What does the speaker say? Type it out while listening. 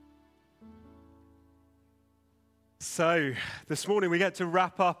So, this morning we get to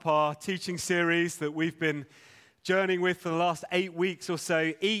wrap up our teaching series that we've been journeying with for the last 8 weeks or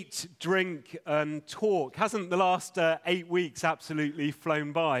so. Eat, drink, and talk. Hasn't the last 8 weeks absolutely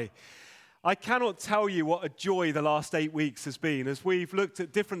flown by? I cannot tell you what a joy the last 8 weeks has been as we've looked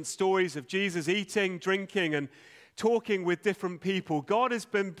at different stories of Jesus eating, drinking, and talking with different people. God has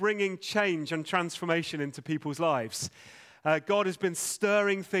been bringing change and transformation into people's lives. God has been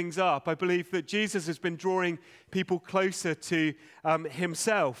stirring things up. I believe that Jesus has been drawing people closer to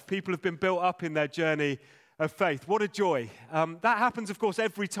himself. People have been built up in their journey of faith. What a joy. That happens, of course,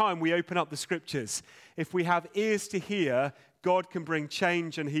 every time we open up the scriptures. If we have ears to hear, God can bring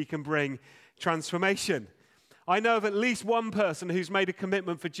change and he can bring transformation. I know of at least one person who's made a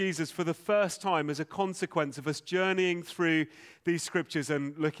commitment for Jesus for the first time as a consequence of us journeying through these scriptures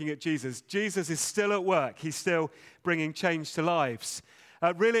and looking at Jesus. Jesus is still at work. He's still bringing change to lives.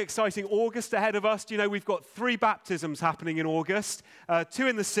 Really exciting August ahead of us. Do you know we've got 3 baptisms happening in August? 2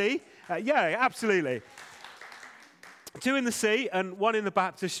 in the sea. Yeah, absolutely. 2 in the sea and 1 in the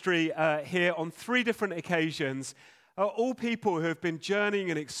baptistry here on 3 different occasions. All people who have been journeying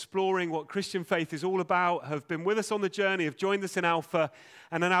and exploring what Christian faith is all about, have been with us on the journey, have joined us in Alpha,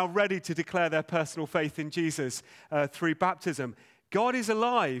 and are now ready to declare their personal faith in Jesus through baptism. God is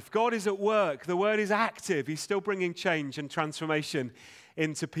alive. God is at work. The word is active. He's still bringing change and transformation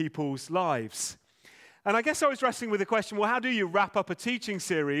into people's lives. And I guess I was wrestling with the question, well, how do you wrap up a teaching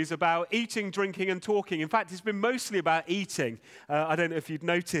series about eating, drinking, and talking? In fact, it's been mostly about eating. I don't know if you'd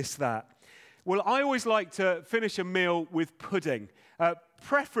noticed that. Well, I always like to finish a meal with pudding,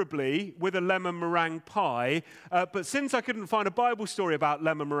 preferably with a lemon meringue pie. But since I couldn't find a Bible story about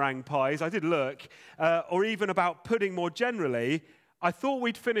lemon meringue pies, I did look, or even about pudding more generally, I thought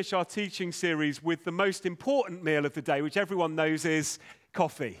we'd finish our teaching series with the most important meal of the day, which everyone knows is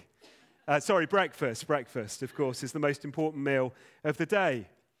coffee. Breakfast. Breakfast, of course, is the most important meal of the day.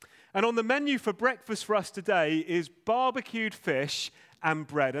 And on the menu for breakfast for us today is barbecued fish and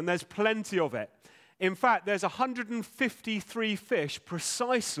bread, and there's plenty of it. In fact, there's 153 fish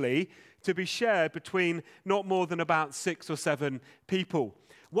precisely to be shared between not more than about 6 or 7 people.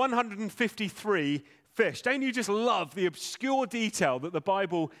 153 fish. Don't you just love the obscure detail that the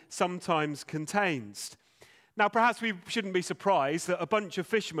Bible sometimes contains? Now, perhaps we shouldn't be surprised that a bunch of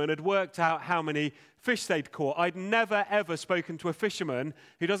fishermen had worked out how many fish they'd caught. I'd never, ever spoken to a fisherman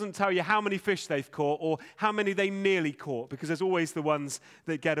who doesn't tell you how many fish they've caught or how many they nearly caught, because there's always the ones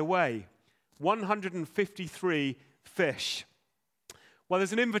that get away. 153 fish. Well,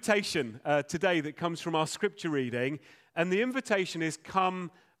 there's an invitation today that comes from our scripture reading, and the invitation is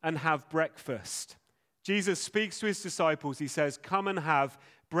come and have breakfast. Jesus speaks to his disciples. He says, come and have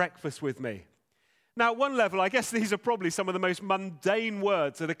breakfast with me. Now, at one level, I guess these are probably some of the most mundane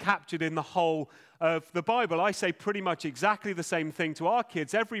words that are captured in the whole of the Bible. I say pretty much exactly the same thing to our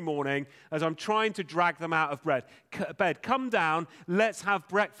kids every morning as I'm trying to drag them out of bed. Come down, let's have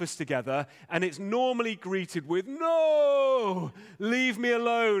breakfast together. And it's normally greeted with, no, leave me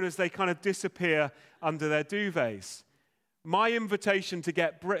alone, as they kind of disappear under their duvets. My invitation to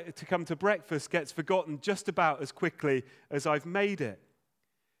come to breakfast gets forgotten just about as quickly as I've made it.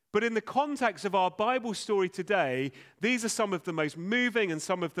 But in the context of our Bible story today, these are some of the most moving and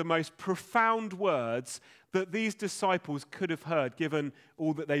some of the most profound words that these disciples could have heard, given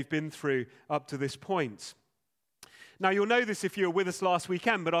all that they've been through up to this point. Now, you'll know this if you were with us last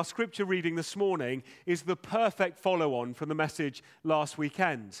weekend, but our scripture reading this morning is the perfect follow-on from the message last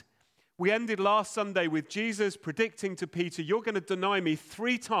weekend. We ended last Sunday with Jesus predicting to Peter, you're going to deny me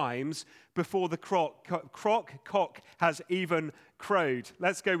 3 times before the cock has even crowed.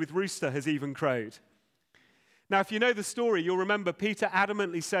 Let's go with rooster has even crowed. Now, if you know the story, you'll remember Peter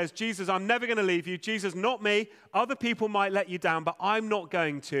adamantly says, Jesus, I'm never going to leave you. Jesus, not me. Other people might let you down, but I'm not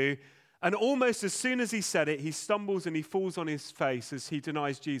going to. And almost as soon as he said it, he stumbles and he falls on his face as he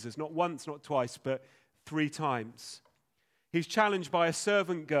denies Jesus. Not once, not twice, but 3 times. He's challenged by a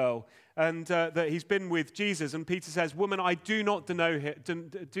servant girl and that he's been with Jesus. And Peter says, woman, I do not know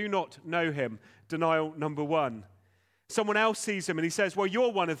him. Denial number 1. Someone else sees him and he says, well,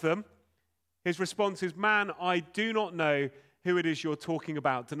 you're one of them. His response is, man, I do not know who it is you're talking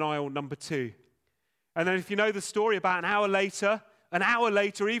about. Denial number 2. And then if you know the story, about an hour later,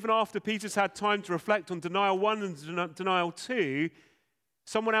 even after Peter's had time to reflect on denial 1 and denial 2,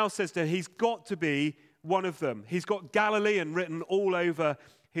 someone else says to him, he's got to be one of them. He's got Galilean written all over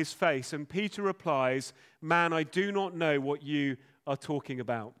his face. And Peter replies, man, I do not know what you are talking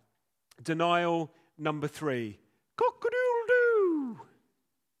about. Denial number 3. Cock-a-doodle-doo.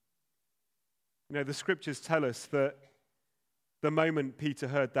 You know, the scriptures tell us that the moment Peter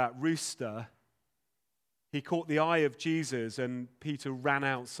heard that rooster, He caught the eye of Jesus, and Peter ran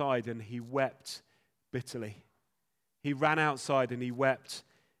outside and he wept bitterly. He ran outside and he wept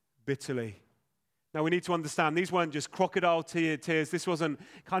bitterly. Now we need to understand, these weren't just crocodile tears. This wasn't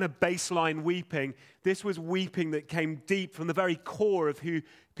kind of baseline weeping. This was weeping that came deep from the very core of who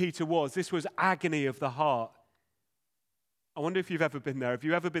Peter was. This was agony of the heart. I wonder if you've ever been there. Have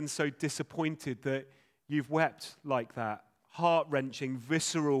you ever been so disappointed that you've wept like that? Heart-wrenching,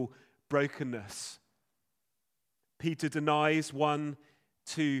 visceral brokenness. Peter denies 1,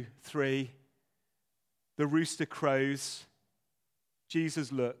 2, 3. The rooster crows.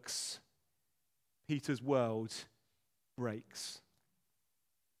 Jesus looks. Peter's world breaks.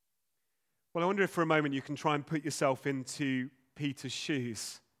 Well, I wonder if for a moment you can try and put yourself into Peter's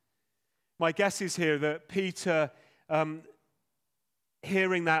shoes. My guess is here that Peter,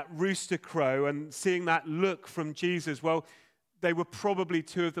 hearing that rooster crow and seeing that look from Jesus, well, they were probably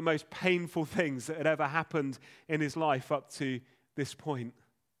two of the most painful things that had ever happened in his life up to this point.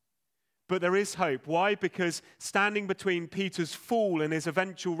 But there is hope. Why? Because standing between Peter's fall and his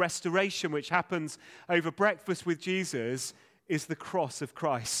eventual restoration, which happens over breakfast with Jesus, is the cross of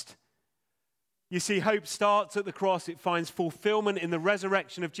Christ. You see, hope starts at the cross. It finds fulfillment in the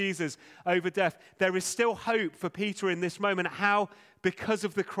resurrection of Jesus over death. There is still hope for Peter in this moment. How? Because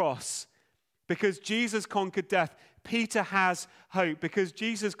of the cross. Because Jesus conquered death, Peter has hope. Because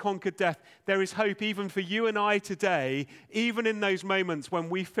Jesus conquered death, there is hope even for you and I today, even in those moments when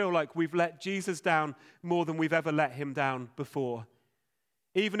we feel like we've let Jesus down more than we've ever let him down before.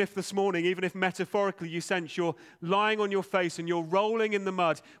 Even if this morning, even if metaphorically you sense you're lying on your face and you're rolling in the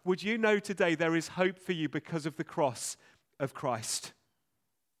mud, would you know today there is hope for you because of the cross of Christ?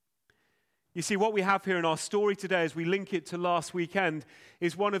 You see, what we have here in our story today, as we link it to last weekend,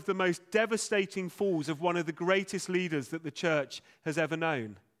 is one of the most devastating falls of one of the greatest leaders that the church has ever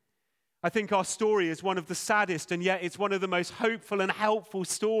known. I think our story is one of the saddest, and yet it's one of the most hopeful and helpful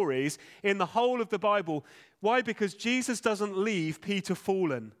stories in the whole of the Bible. Why? Because Jesus doesn't leave Peter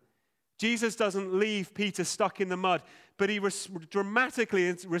fallen. Jesus doesn't leave Peter stuck in the mud, but he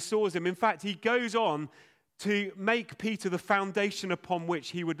dramatically restores him. In fact, he goes on to make Peter the foundation upon which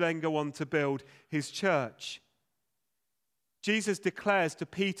he would then go on to build his church. Jesus declares to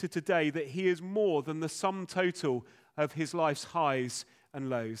Peter today that he is more than the sum total of his life's highs and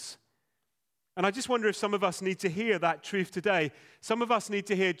lows. And I just wonder if some of us need to hear that truth today. Some of us need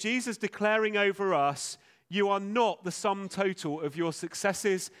to hear Jesus declaring over us, you are not the sum total of your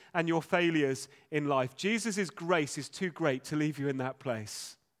successes and your failures in life. Jesus' grace is too great to leave you in that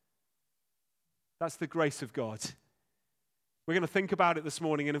place. That's the grace of God. We're going to think about it this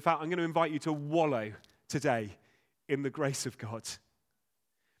morning, and in fact, I'm going to invite you to wallow today in the grace of God.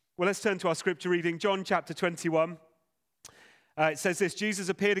 Well, let's turn to our scripture reading, John chapter 21. It says this: Jesus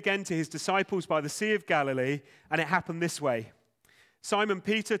appeared again to his disciples by the Sea of Galilee, and it happened this way. Simon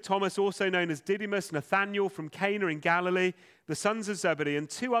Peter, Thomas, also known as Didymus, Nathanael from Cana in Galilee, the sons of Zebedee, and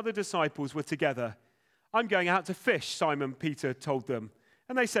 2 other disciples were together. I'm going out to fish, Simon Peter told them.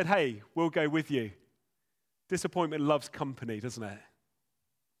 And they said, hey, we'll go with you. Disappointment loves company, doesn't it?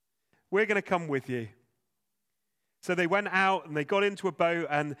 We're going to come with you. So they went out and they got into a boat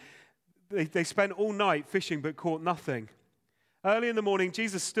and they spent all night fishing but caught nothing. Early in the morning,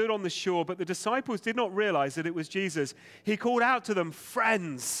 Jesus stood on the shore, but the disciples did not realize that it was Jesus. He called out to them,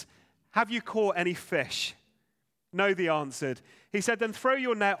 friends, have you caught any fish? No, they answered. He said, then throw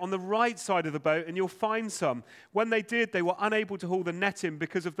your net on the right side of the boat and you'll find some. When they did, they were unable to haul the net in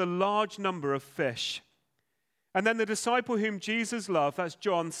because of the large number of fish. And then the disciple whom Jesus loved, that's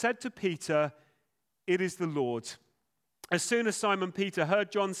John, said to Peter, it is the Lord. As soon as Simon Peter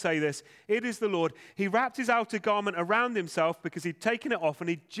heard John say this, it is the Lord, he wrapped his outer garment around himself because he'd taken it off and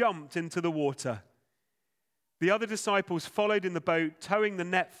he jumped into the water. The other disciples followed in the boat, towing the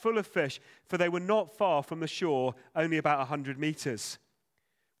net full of fish, for they were not far from the shore, only about 100 meters.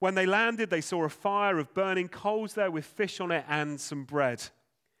 When they landed, they saw a fire of burning coals there with fish on it and some bread.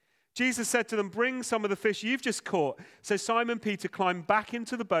 Jesus said to them, bring some of the fish you've just caught. So Simon Peter climbed back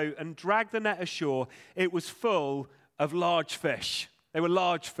into the boat and dragged the net ashore. It was full of large fish. They were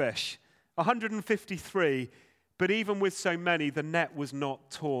large fish, 153, but even with so many, the net was not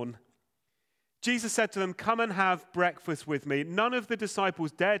torn. Jesus said to them, come and have breakfast with me. None of the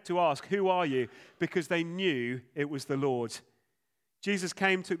disciples dared to ask, who are you? Because they knew it was the Lord. Jesus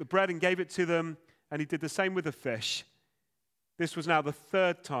came, took the bread and gave it to them, and he did the same with the fish. This was now the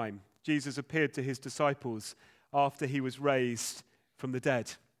 3rd time Jesus appeared to his disciples after he was raised from the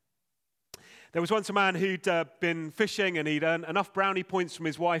dead. There was once a man who'd been fishing, and he'd earned enough brownie points from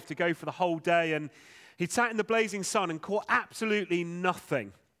his wife to go for the whole day, and he'd sat in the blazing sun and caught absolutely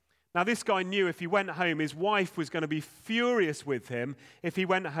nothing. Now, this guy knew if he went home, his wife was going to be furious with him if he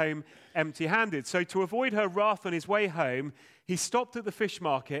went home empty-handed. So to avoid her wrath on his way home, he stopped at the fish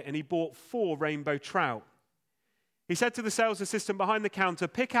market and he bought 4 rainbow trout. He said to the sales assistant behind the counter,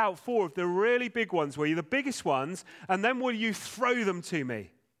 "Pick out 4 of the really big ones, will you, the biggest ones, and then will you throw them to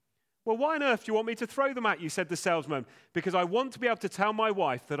me?" "Well, why on earth do you want me to throw them at you?" said the salesman. "Because I want to be able to tell my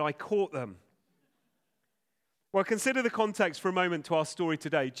wife that I caught them." Well, consider the context for a moment to our story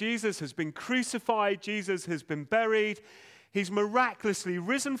today. Jesus has been crucified. Jesus has been buried. He's miraculously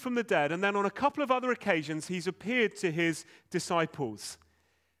risen from the dead. And then on a couple of other occasions, he's appeared to his disciples.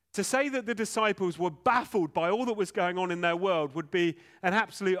 To say that the disciples were baffled by all that was going on in their world would be an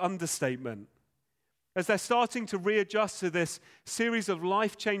absolute understatement. As they're starting to readjust to this series of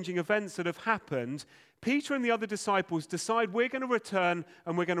life-changing events that have happened, Peter and the other disciples decide we're going to return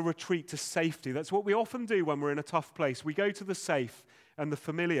and we're going to retreat to safety. That's what we often do when we're in a tough place. We go to the safe and the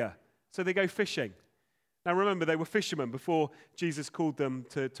familiar. So they go fishing. Now remember, they were fishermen before Jesus called them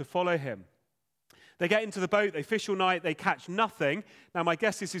to follow him. They get into the boat, they fish all night, they catch nothing. Now my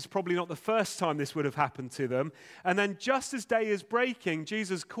guess is this is probably not the first time this would have happened to them. And then just as day is breaking,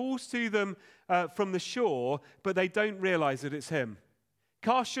 Jesus calls to them from the shore, but they don't realize that it's him.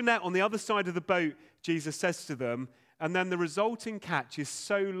 "Cast your net on the other side of the boat," Jesus says to them, and then the resulting catch is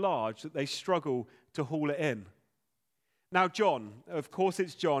so large that they struggle to haul it in. Now John, of course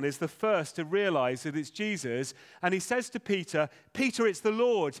it's John, is the first to realize that it's Jesus, and he says to Peter, "Peter, it's the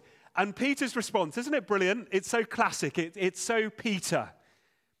Lord." And Peter's response, isn't it brilliant? It's so classic. It's so Peter.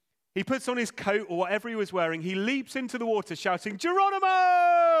 He puts on his coat or whatever he was wearing. He leaps into the water shouting,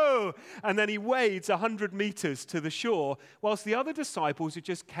 "Geronimo!" And then he wades 100 meters to the shore, whilst the other disciples are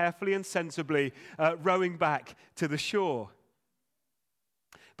just carefully and sensibly rowing back to the shore.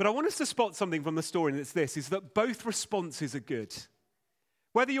 But I want us to spot something from the story, and it's this, is that both responses are good.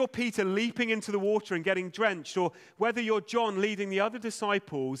 Whether you're Peter leaping into the water and getting drenched, or whether you're John leading the other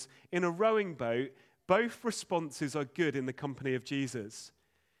disciples in a rowing boat, both responses are good in the company of Jesus.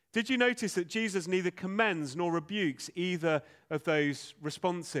 Did you notice that Jesus neither commends nor rebukes either of those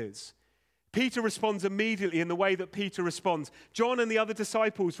responses? Peter responds immediately in the way that Peter responds. John and the other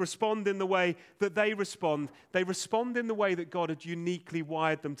disciples respond in the way that they respond. They respond in the way that God had uniquely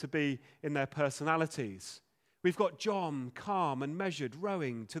wired them to be in their personalities. We've got John, calm and measured,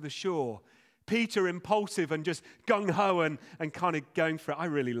 rowing to the shore. Peter, impulsive and just gung-ho and kind of going for it. I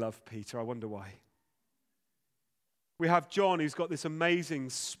really love Peter. I wonder why. We have John, who's got this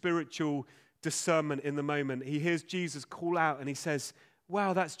amazing spiritual discernment in the moment. He hears Jesus call out and he says,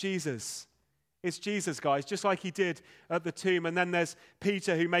 "Wow, that's Jesus. It's Jesus, guys," just like he did at the tomb. And then there's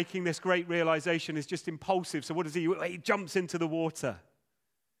Peter, who, making this great realization, is just impulsive. So what does he do? He jumps into the water.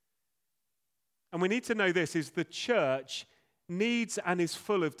 And we need to know this, is the church needs and is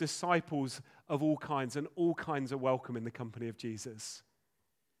full of disciples of all kinds, and all kinds are welcome in the company of Jesus.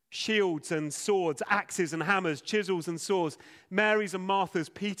 Shields and swords, axes and hammers, chisels and saws, Marys and Marthas,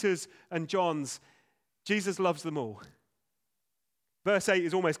 Peters and Johns. Jesus loves them all. Verse 8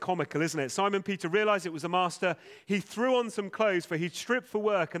 is almost comical, isn't it? Simon Peter realized it was the master. He threw on some clothes, for he'd stripped for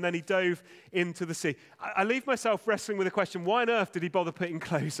work, and then he dove into the sea. I leave myself wrestling with the question, why on earth did he bother putting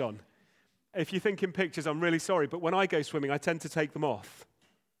clothes on? If you think in pictures, I'm really sorry, but when I go swimming, I tend to take them off.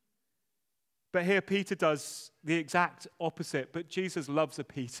 But here Peter does the exact opposite, but Jesus loves a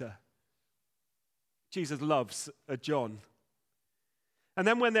Peter. Jesus loves a John. And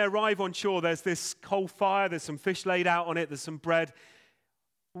then when they arrive on shore, there's this coal fire, there's some fish laid out on it, there's some bread.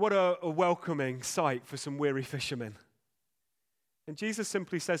 What a welcoming sight for some weary fishermen. And Jesus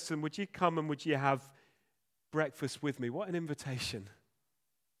simply says to them, "Would you come and would you have breakfast with me?" What an invitation.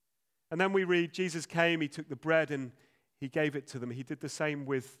 And then we read, Jesus came, he took the bread and he gave it to them. He did the same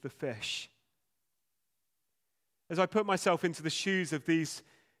with the fish. As I put myself into the shoes of these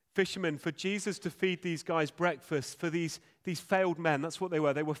fishermen, for Jesus to feed these guys breakfast, for these failed men, that's what they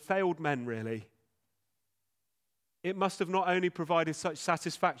were failed men really. It must have not only provided such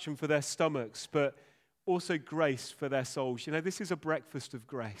satisfaction for their stomachs, but also grace for their souls. You know, this is a breakfast of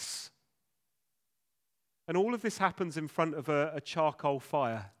grace. And all of this happens in front of a charcoal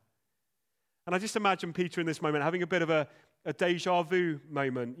fire. And I just imagine Peter in this moment having a bit of a deja vu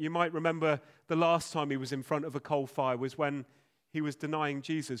moment. You might remember the last time he was in front of a coal fire was when he was denying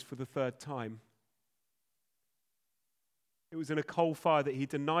Jesus for the 3rd time. It was in a coal fire that he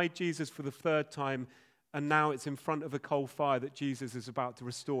denied Jesus for the 3rd time, and now it's in front of a coal fire that Jesus is about to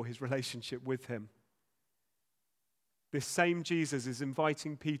restore his relationship with him. This same Jesus is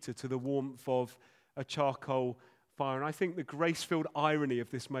inviting Peter to the warmth of a charcoal fire. And I think the grace-filled irony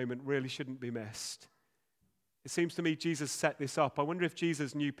of this moment really shouldn't be missed. It seems to me Jesus set this up. I wonder if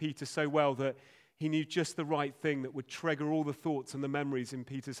Jesus knew Peter so well that he knew just the right thing that would trigger all the thoughts and the memories in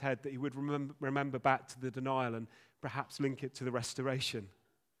Peter's head, that he would remember back to the denial and perhaps link it to the restoration.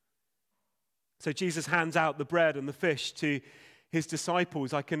 So Jesus hands out the bread and the fish to his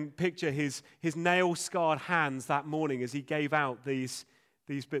disciples. I can picture his nail-scarred hands that morning as he gave out these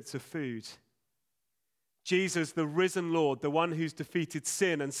bits of food. Jesus, the risen Lord, the one who's defeated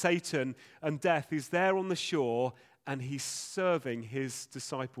sin and Satan and death, is there on the shore, and he's serving his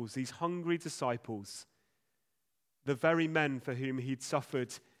disciples, these hungry disciples, the very men for whom he'd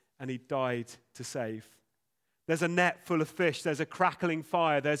suffered and he'd died to save. There's a net full of fish. There's a crackling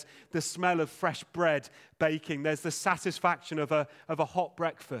fire. There's the smell of fresh bread baking. There's the satisfaction of a hot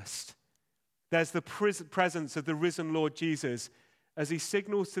breakfast. There's the presence of the risen Lord Jesus as he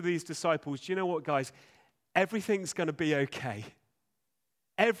signals to these disciples, do you know what, guys? Everything's going to be okay.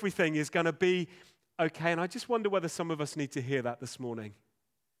 Everything is going to be okay. And I just wonder whether some of us need to hear that this morning.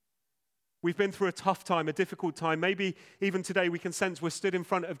 We've been through a tough time, a difficult time. Maybe even today we can sense we're stood in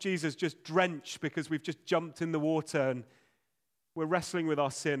front of Jesus just drenched because we've just jumped in the water and we're wrestling with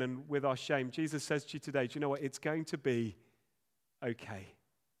our sin and with our shame. Jesus says to you today, do you know what? It's going to be okay.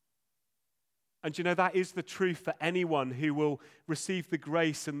 And you know, that is the truth for anyone who will receive the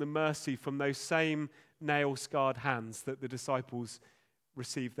grace and the mercy from those same nail-scarred hands that the disciples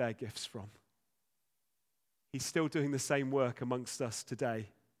received their gifts from. He's still doing the same work amongst us today.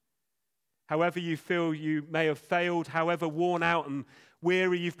 However you feel you may have failed, however worn out and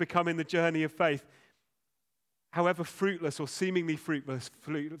weary you've become in the journey of faith, however fruitless or seemingly fruitless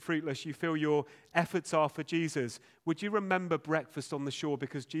you feel your efforts are for Jesus, would you remember breakfast on the shore,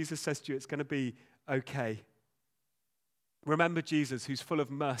 because Jesus says to you it's going to be okay. Remember Jesus, who's full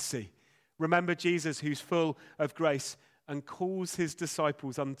of mercy. Remember Jesus, who's full of grace and calls his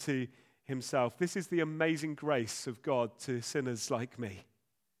disciples unto himself. This is the amazing grace of God to sinners like me,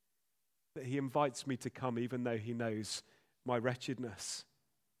 that he invites me to come even though he knows my wretchedness.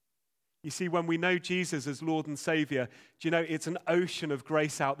 You see, when we know Jesus as Lord and Savior, do you know, it's an ocean of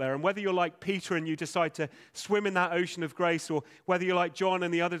grace out there. And whether you're like Peter and you decide to swim in that ocean of grace, or whether you're like John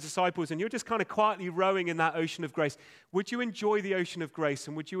and the other disciples and you're just kind of quietly rowing in that ocean of grace, would you enjoy the ocean of grace,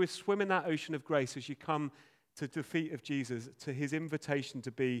 and would you swim in that ocean of grace as you come to the feet of Jesus, to his invitation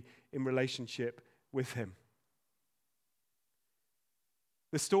to be in relationship with him?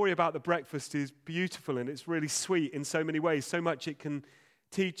 The story about the breakfast is beautiful and it's really sweet in so many ways, so much it can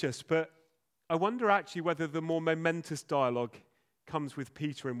teach us. But I wonder actually whether the more momentous dialogue comes with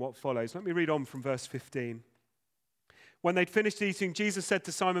Peter in what follows. Let me read on from verse 15. When they'd finished eating, Jesus said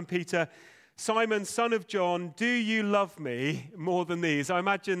to Simon Peter, "Simon, son of John, do you love me more than these?" I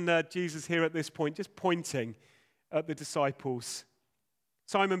imagine Jesus here at this point just pointing at the disciples.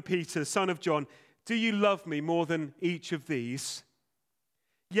 "Simon Peter, son of John, do you love me more than each of these?"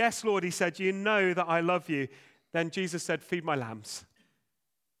 "Yes, Lord," he said, "you know that I love you." Then Jesus said, "Feed my lambs."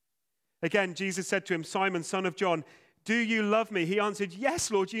 Again, Jesus said to him, "Simon, son of John, do you love me?" He answered, "Yes,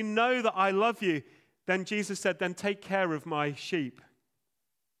 Lord, you know that I love you." Then Jesus said, "Then take care of my sheep."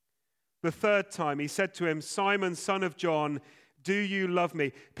 The third time he said to him, "Simon, son of John, do you love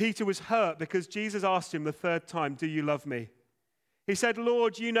me?" Peter was hurt because Jesus asked him the third time, "Do you love me?" He said,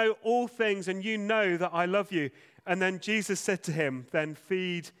 "Lord, you know all things and you know that I love you." And then Jesus said to him, "Then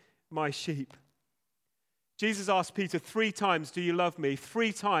feed my sheep." Jesus asked Peter 3 times, "Do you love me?"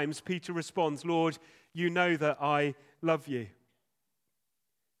 3 times Peter responds, "Lord, you know that I love you."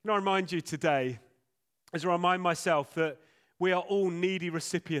 Can I remind you today, as I remind myself, that we are all needy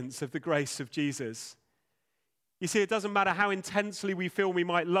recipients of the grace of Jesus. You see, it doesn't matter how intensely we feel we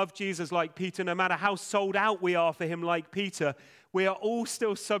might love Jesus like Peter, no matter how sold out we are for him like Peter, we are all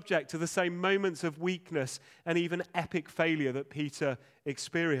still subject to the same moments of weakness and even epic failure that Peter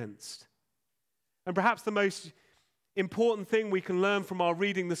experienced. And perhaps the most important thing we can learn from our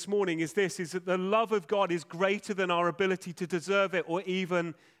reading this morning is this, is that the love of God is greater than our ability to deserve it or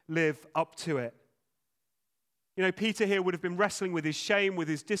even live up to it. You know, Peter here would have been wrestling with his shame, with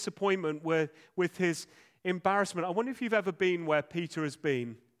his disappointment, with his embarrassment. I wonder if you've ever been where Peter has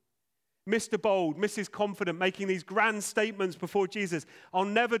been. Mr. Bold, Mrs. Confident, making these grand statements before Jesus. "I'll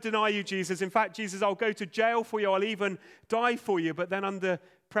never deny you, Jesus. In fact, Jesus, I'll go to jail for you. I'll even die for you." But then under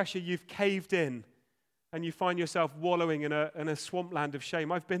pressure, you've caved in and you find yourself wallowing in a swampland of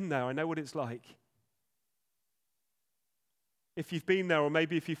shame. I've been there. I know what it's like. If you've been there, or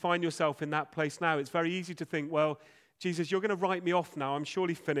maybe if you find yourself in that place now, it's very easy to think, well, Jesus, you're going to write me off now. I'm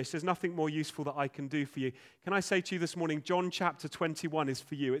surely finished. There's nothing more useful that I can do for you. Can I say to you this morning, John chapter 21 is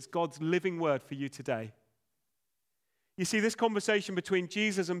for you. It's God's living word for you today. You see, this conversation between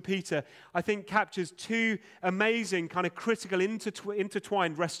Jesus and Peter, I think, captures two amazing kind of critical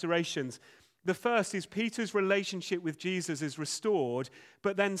intertwined restorations. The first is Peter's relationship with Jesus is restored,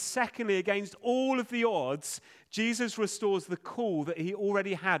 but then secondly, against all of the odds, Jesus restores the call that he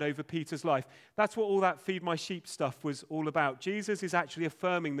already had over Peter's life. That's what all that feed my sheep stuff was all about. Jesus is actually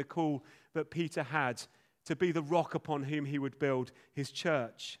affirming the call that Peter had to be the rock upon whom he would build his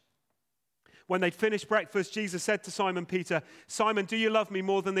church. When they'd finished breakfast, Jesus said to Simon Peter, "Simon, do you love me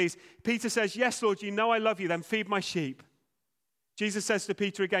more than these?" Peter says, "Yes, Lord, you know I love you, then feed my sheep." Jesus says to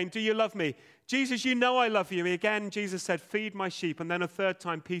Peter again, "Do you love me?" "Jesus, you know I love you." Again, Jesus said, "Feed my sheep." And then a third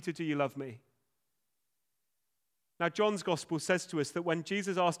time, "Peter, do you love me?" Now, John's gospel says to us that when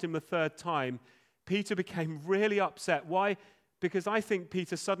Jesus asked him the third time, Peter became really upset. Why? Because I think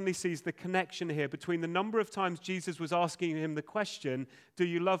Peter suddenly sees the connection here between the number of times Jesus was asking him the question, "Do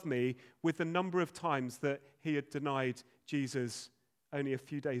you love me?" with the number of times that he had denied Jesus only a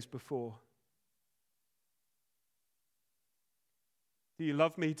few days before. Do you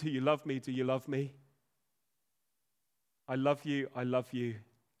love me? Do you love me? Do you love me? I love you, I love you,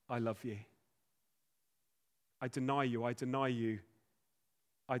 I love you. I deny you, I deny you,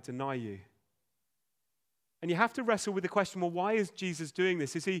 I deny you. And you have to wrestle with the question, well, why is Jesus doing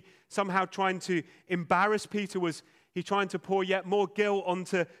this? Is he somehow trying to embarrass Peter? Was he trying to pour yet more guilt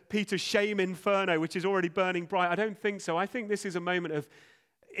onto Peter's shame inferno, which is already burning bright? I don't think so. I think this is a moment of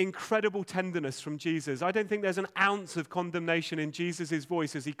incredible tenderness from Jesus. I don't think there's an ounce of condemnation in Jesus'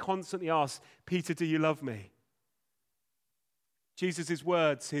 voice as he constantly asks, "Peter, do you love me?" Jesus'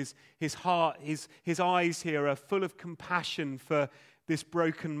 words, his heart, his eyes here are full of compassion for this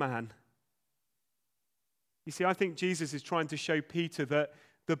broken man. You see, I think Jesus is trying to show Peter that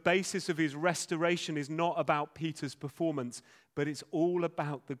the basis of his restoration is not about Peter's performance, but it's all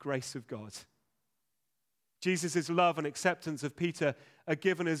about the grace of God. Jesus' love and acceptance of Peter are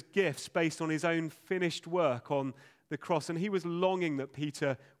given as gifts based on his own finished work on the cross, and he was longing that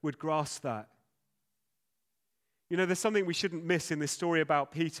Peter would grasp that. You know, there's something we shouldn't miss in this story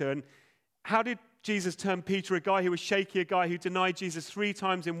about Peter. And how did Jesus turn Peter, a guy who was shaky, a guy who denied Jesus 3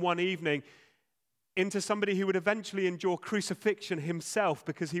 times in one evening, into somebody who would eventually endure crucifixion himself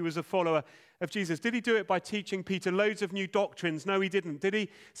because he was a follower of Jesus? Did he do it by teaching Peter loads of new doctrines? No, he didn't. Did he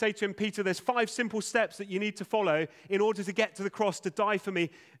say to him, "Peter, there's 5 simple steps that you need to follow in order to get to the cross to die for me"?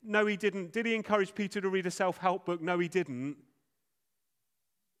 No, he didn't. Did he encourage Peter to read a self-help book? No, he didn't.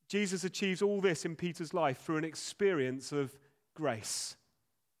 Jesus achieves all this in Peter's life through an experience of grace.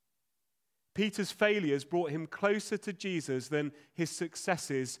 Peter's failures brought him closer to Jesus than his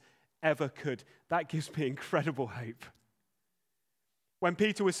successes ever could. That gives me incredible hope. When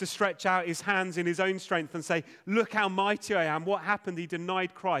Peter was to stretch out his hands in his own strength and say, "Look how mighty I am," what happened? He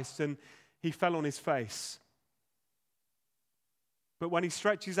denied Christ and he fell on his face. But when he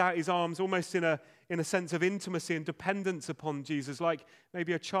stretches out his arms almost in a sense of intimacy and dependence upon Jesus, like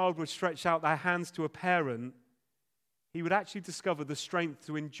maybe a child would stretch out their hands to a parent, he would actually discover the strength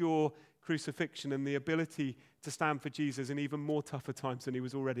to endure crucifixion and the ability to stand for Jesus in even more tougher times than he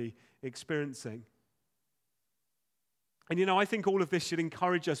was already experiencing. And you know, I think all of this should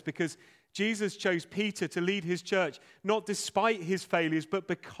encourage us because Jesus chose Peter to lead his church, not despite his failures, but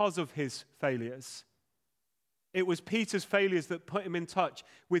because of his failures. It was Peter's failures that put him in touch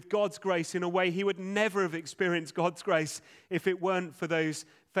with God's grace in a way he would never have experienced God's grace if it weren't for those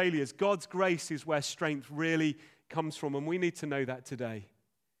failures. God's grace is where strength really comes from, and we need to know that today.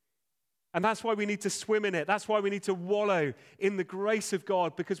 And that's why we need to swim in it. That's why we need to wallow in the grace of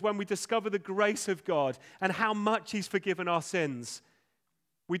God, because when we discover the grace of God and how much he's forgiven our sins,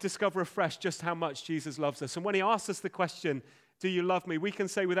 we discover afresh just how much Jesus loves us. And when he asks us the question, "Do you love me?" we can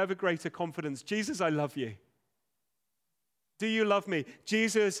say with ever greater confidence, "Jesus, I love you." Do you love me?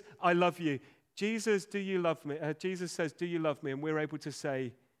 Jesus, I love you. Jesus, do you love me? Jesus says, "Do you love me?" And we're able to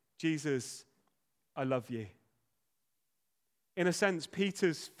say, "Jesus, I love you." In a sense,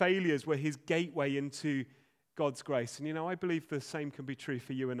 Peter's failures were his gateway into God's grace. And you know, I believe the same can be true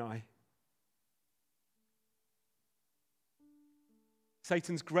for you and I.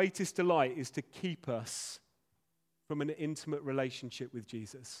 Satan's greatest delight is to keep us from an intimate relationship with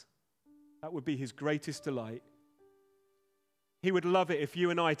Jesus. That would be his greatest delight. He would love it if you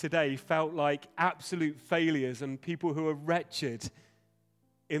and I today felt like absolute failures and people who are wretched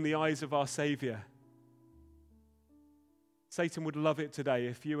in the eyes of our Savior. Satan would love it today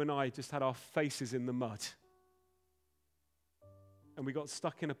if you and I just had our faces in the mud and we got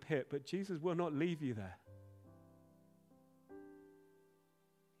stuck in a pit, but Jesus will not leave you there.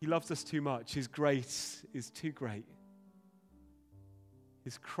 He loves us too much. His grace is too great.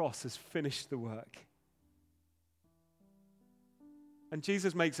 His cross has finished the work. And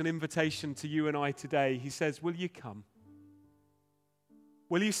Jesus makes an invitation to you and I today. He says, will you come?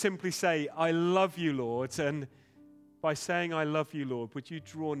 Will you simply say, I love you, Lord? And by saying, I love you, Lord, would you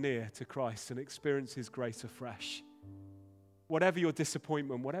draw near to Christ and experience his grace afresh? Whatever your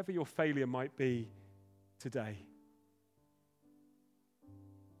disappointment, whatever your failure might be today.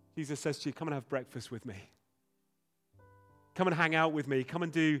 Jesus says to you, come and have breakfast with me. Come and hang out with me. Come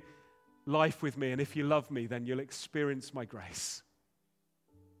and do life with me. And if you love me, then you'll experience my grace.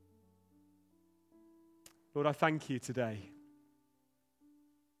 Lord, I thank you today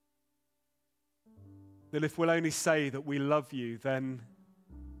that if we'll only say that we love you, then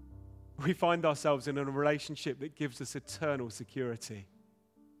we find ourselves in a relationship that gives us eternal security.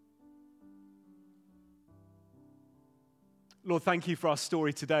 Lord, thank you for our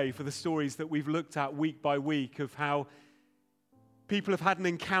story today, for the stories that we've looked at week by week of how people have had an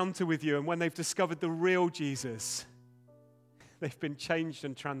encounter with you, and when they've discovered the real Jesus, they've been changed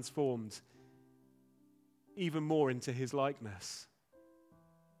and transformed even more into his likeness.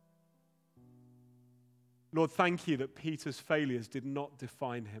 Lord, thank you that Peter's failures did not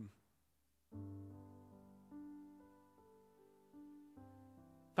define him.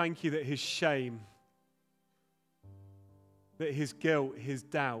 Thank you that his shame, that his guilt, his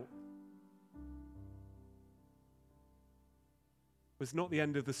doubt was not the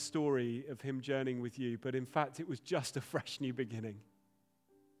end of the story of him journeying with you, but in fact it was just a fresh new beginning.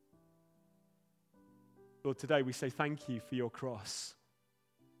 Lord, today we say thank you for your cross.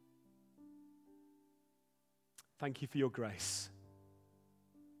 Thank you for your grace.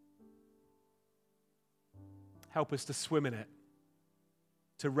 Help us to swim in it,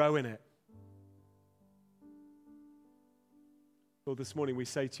 to row in it. Lord, this morning we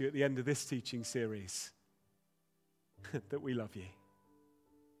say to you at the end of this teaching series that we love you.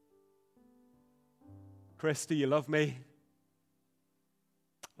 Chris, do you love me?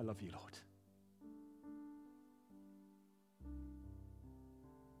 I love you, Lord.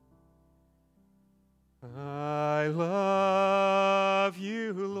 I love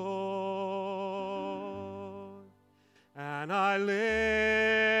you, Lord, and I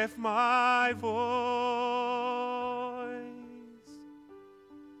lift my voice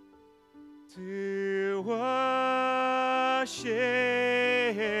to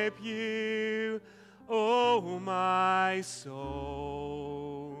worship you, oh my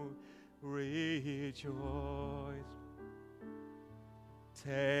soul, rejoice.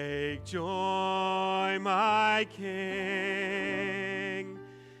 Take joy, my King,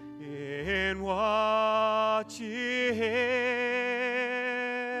 in what you hear.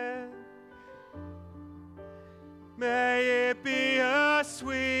 May it be a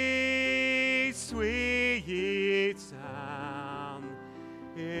sweet, sweet sound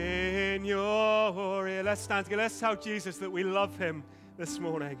in your ear. Let's stand together. Let's tell Jesus that we love him this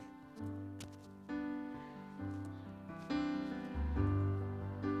morning.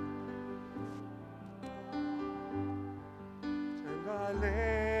 And I live